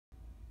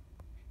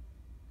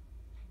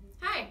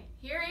Hi,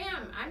 here I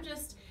am. I'm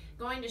just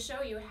going to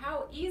show you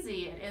how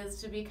easy it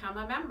is to become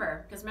a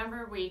member. Because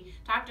remember, we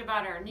talked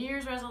about our New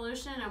Year's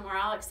resolution and we're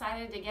all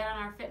excited to get on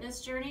our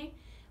fitness journey.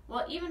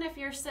 Well, even if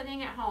you're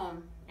sitting at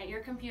home at your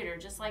computer,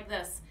 just like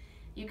this,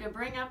 you could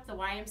bring up the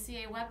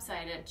YMCA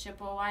website at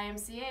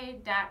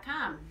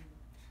chippewaymca.com.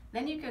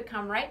 Then you could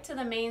come right to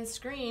the main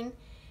screen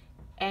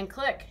and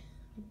click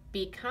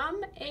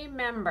Become a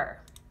Member.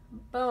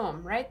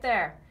 Boom, right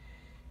there.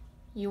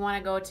 You want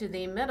to go to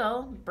the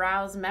middle,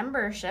 Browse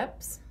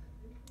Memberships,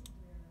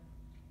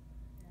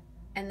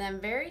 and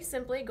then very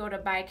simply go to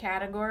By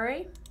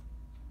Category,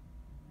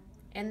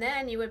 and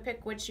then you would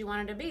pick which you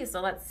wanted to be. So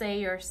let's say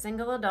you're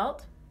single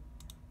adult.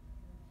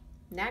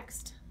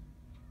 Next.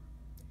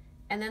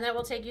 And then that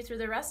will take you through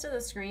the rest of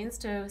the screens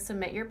to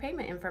submit your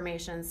payment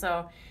information.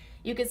 So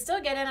you can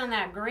still get in on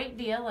that great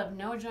deal of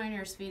no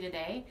joiner's fee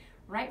today,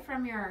 right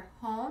from your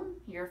home,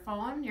 your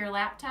phone, your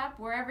laptop,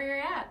 wherever you're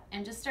at,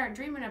 and just start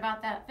dreaming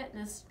about that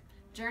fitness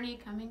journey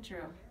coming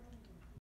true.